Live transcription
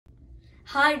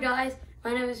Hi guys,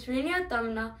 my name is Srinya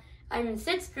Tamna. I'm in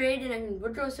 6th grade and I'm in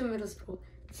Woodrose Middle School.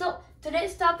 So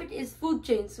today's topic is food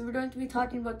chains. So we're going to be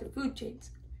talking about the food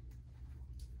chains.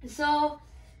 So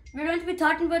we're going to be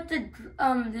talking about the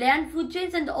land food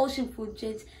chains and the ocean food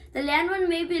chains. The land one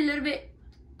may be a little bit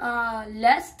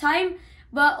less time,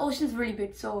 but ocean's really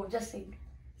big, so just saying.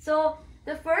 So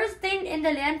the first thing in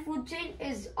the land food chain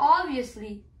is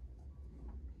obviously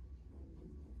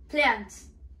plants.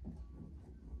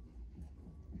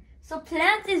 So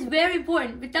plants is very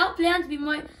important. Without plants, we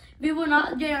will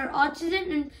not get our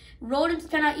oxygen, and rodents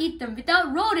cannot eat them.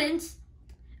 Without rodents,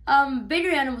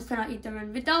 bigger animals cannot eat them,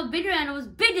 and without bigger animals,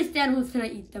 biggest animals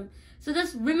cannot eat them. So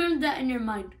just remember that in your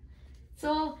mind.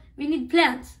 So we need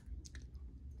plants,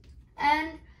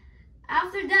 and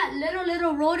after that,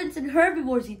 little rodents and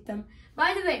herbivores eat them.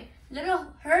 By the way, little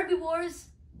herbivores.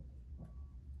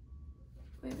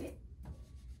 Wait.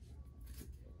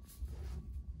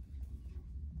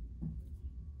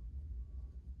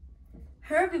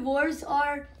 Herbivores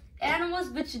are animals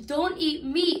which don't eat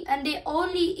meat and they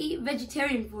only eat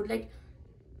vegetarian food.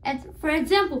 For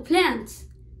example, plants,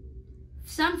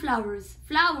 sunflowers,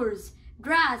 flowers,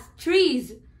 grass,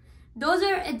 trees. Those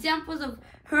are examples of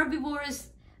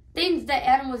herbivorous things that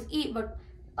animals eat. But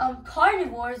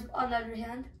carnivores, on the other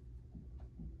hand,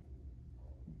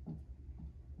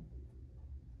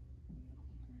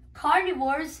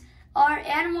 carnivores are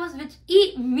animals which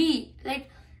eat meat. Like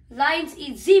lions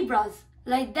eat zebras.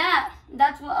 Like that.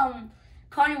 That's what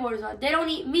carnivores are. They don't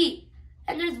eat meat.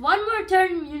 And there's one more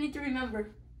term you need to remember.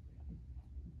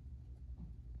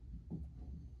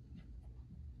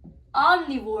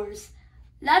 Omnivores.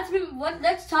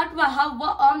 Let's talk about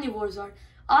what omnivores are.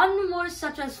 Omnivores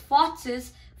such as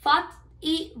foxes. Foxes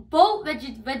eat both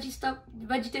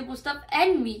vegetable stuff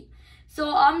and meat. So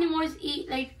omnivores eat,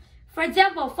 like, for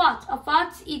example, a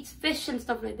fox eats fish and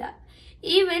stuff like that.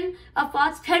 Even a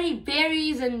fox can eat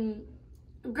berries and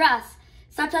grass,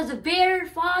 such as a bear,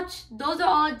 fox. Those are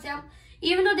all examples.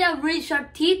 Even though they have really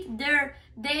sharp teeth,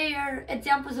 they are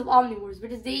examples of omnivores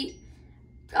because they eat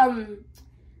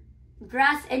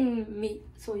grass and meat.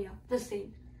 So yeah, the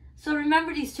same. So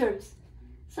remember these terms.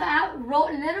 So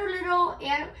little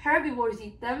herbivores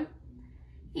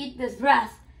eat this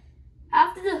grass.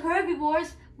 After the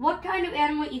herbivores, what kind of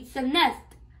animal eats the nest?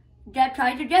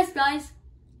 Try to guess, guys.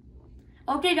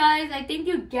 Okay guys, I think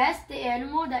you guessed the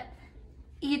animal that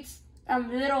eats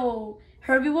little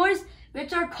herbivores,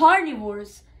 which are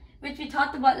carnivores, which we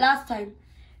talked about last time.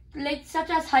 Like such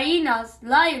as hyenas,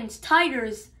 lions,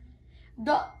 tigers.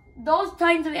 Those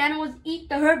kinds of animals eat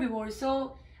the herbivores.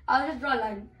 So I'll just draw a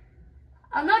line.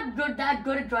 I'm not that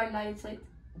good at drawing lines. Like,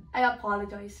 I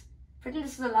apologize. Pretend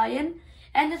this is a lion,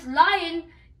 and this lion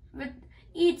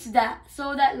eats that.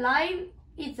 So that lion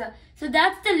eats that. So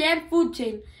that's the land food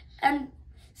chain. And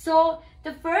so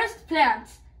the first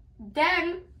plants,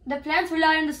 then the plants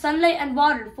rely on the sunlight and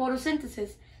water,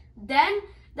 photosynthesis. Then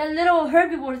the little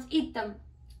herbivores eat them.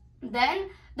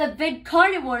 Then the big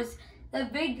carnivores, the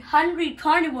big hungry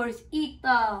carnivores eat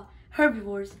the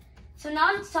herbivores. So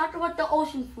now let's talk about the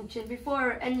ocean food chain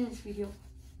before ending this video.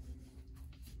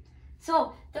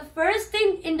 So the first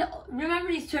thing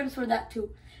remember these terms for that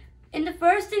too. The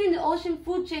first thing in the ocean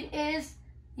food chain is,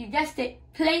 you guessed it,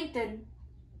 plankton.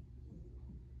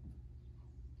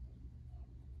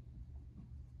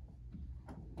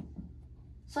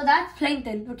 So that's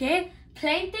plankton, okay?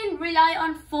 Plankton rely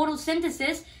on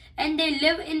photosynthesis and they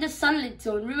live in the sunlit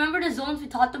zone. Remember the zones we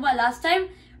talked about last time?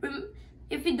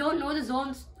 If you don't know the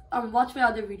zones, watch my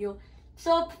other video.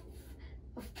 So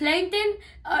plankton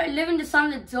live in the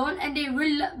sunlit zone, and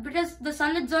because the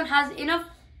sunlit zone has enough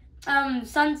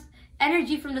sun's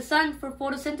energy from the sun for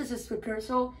photosynthesis to occur.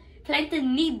 So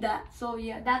plankton need that. So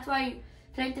yeah, that's why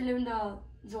plankton live in the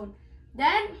zone.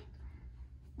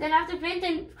 Then after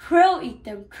plankton, krill eat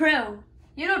them. Krill.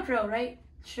 You know krill, right?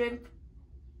 Shrimp.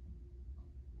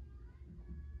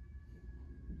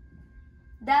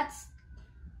 That's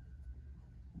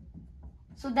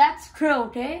krill,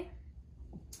 okay?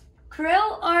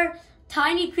 Krill are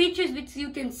tiny creatures which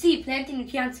you can see. Plankton you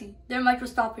can't see. They're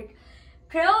microscopic.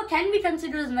 Krill can be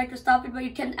considered as microscopic, but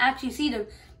you can actually see them.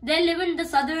 They live in the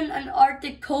southern and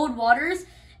Arctic cold waters,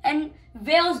 and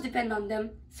whales depend on them.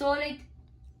 So like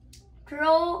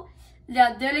krill,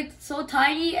 yeah, they're like so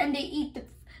tiny, and they eat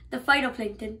the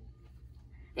phytoplankton.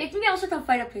 They can be also called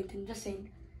phytoplankton, just saying.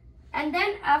 And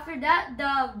then after that,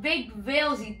 the big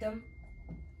whales eat them.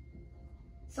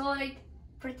 So like,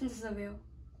 pretend this is a whale.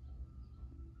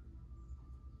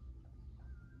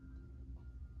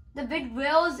 The big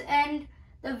whales and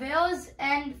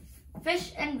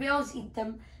fish and whales eat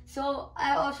them. So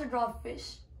I also draw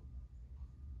fish.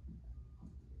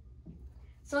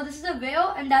 So this is a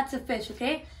whale and that's a fish,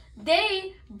 okay?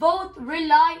 They both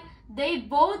rely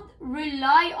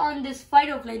on this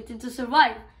phytoplankton to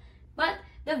survive. But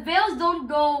the whales don't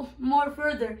go more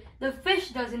further. The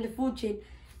fish does in the food chain.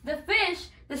 The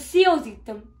seals eat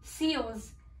them.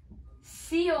 Seals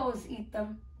eat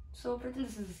them. So pretend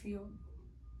this is a seal.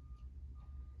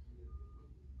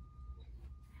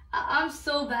 I'm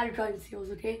so bad at drawing seals,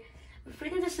 okay?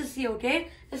 Pretend this is a seal, okay?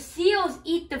 The seals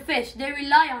eat the fish. They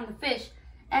rely on the fish.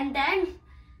 And then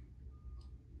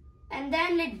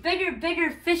like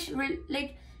bigger fish,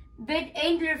 like big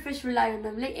anglerfish rely on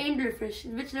them. Like anglerfish,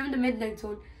 which live in the midnight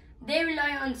zone. They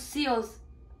rely on seals.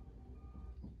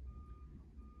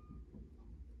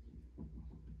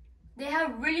 They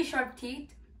have really sharp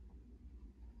teeth.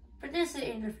 But this is an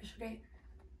anglerfish, okay?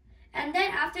 And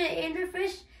then after the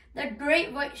anglerfish, the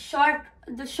great white shark,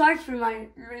 the sharks rely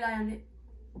on it.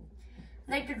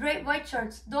 Like the great white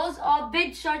sharks. Those are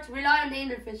big sharks rely on the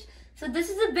anglerfish. So this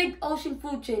is a big ocean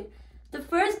food chain. The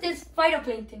first is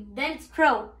phytoplankton, then it's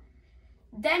krill,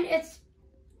 then it's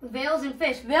whales and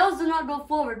fish. Whales do not go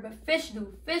forward, but fish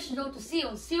do. Fish go to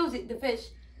seals. Seals eat the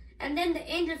fish. And then the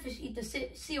anglerfish eat the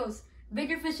seals.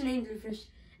 Bigger fish and anglerfish.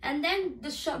 And then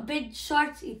the big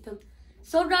sharks eat them.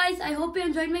 So guys, I hope you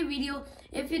enjoyed my video.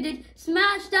 If you did,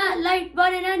 smash that like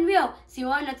button and we'll see you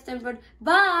all next time.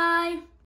 Bye!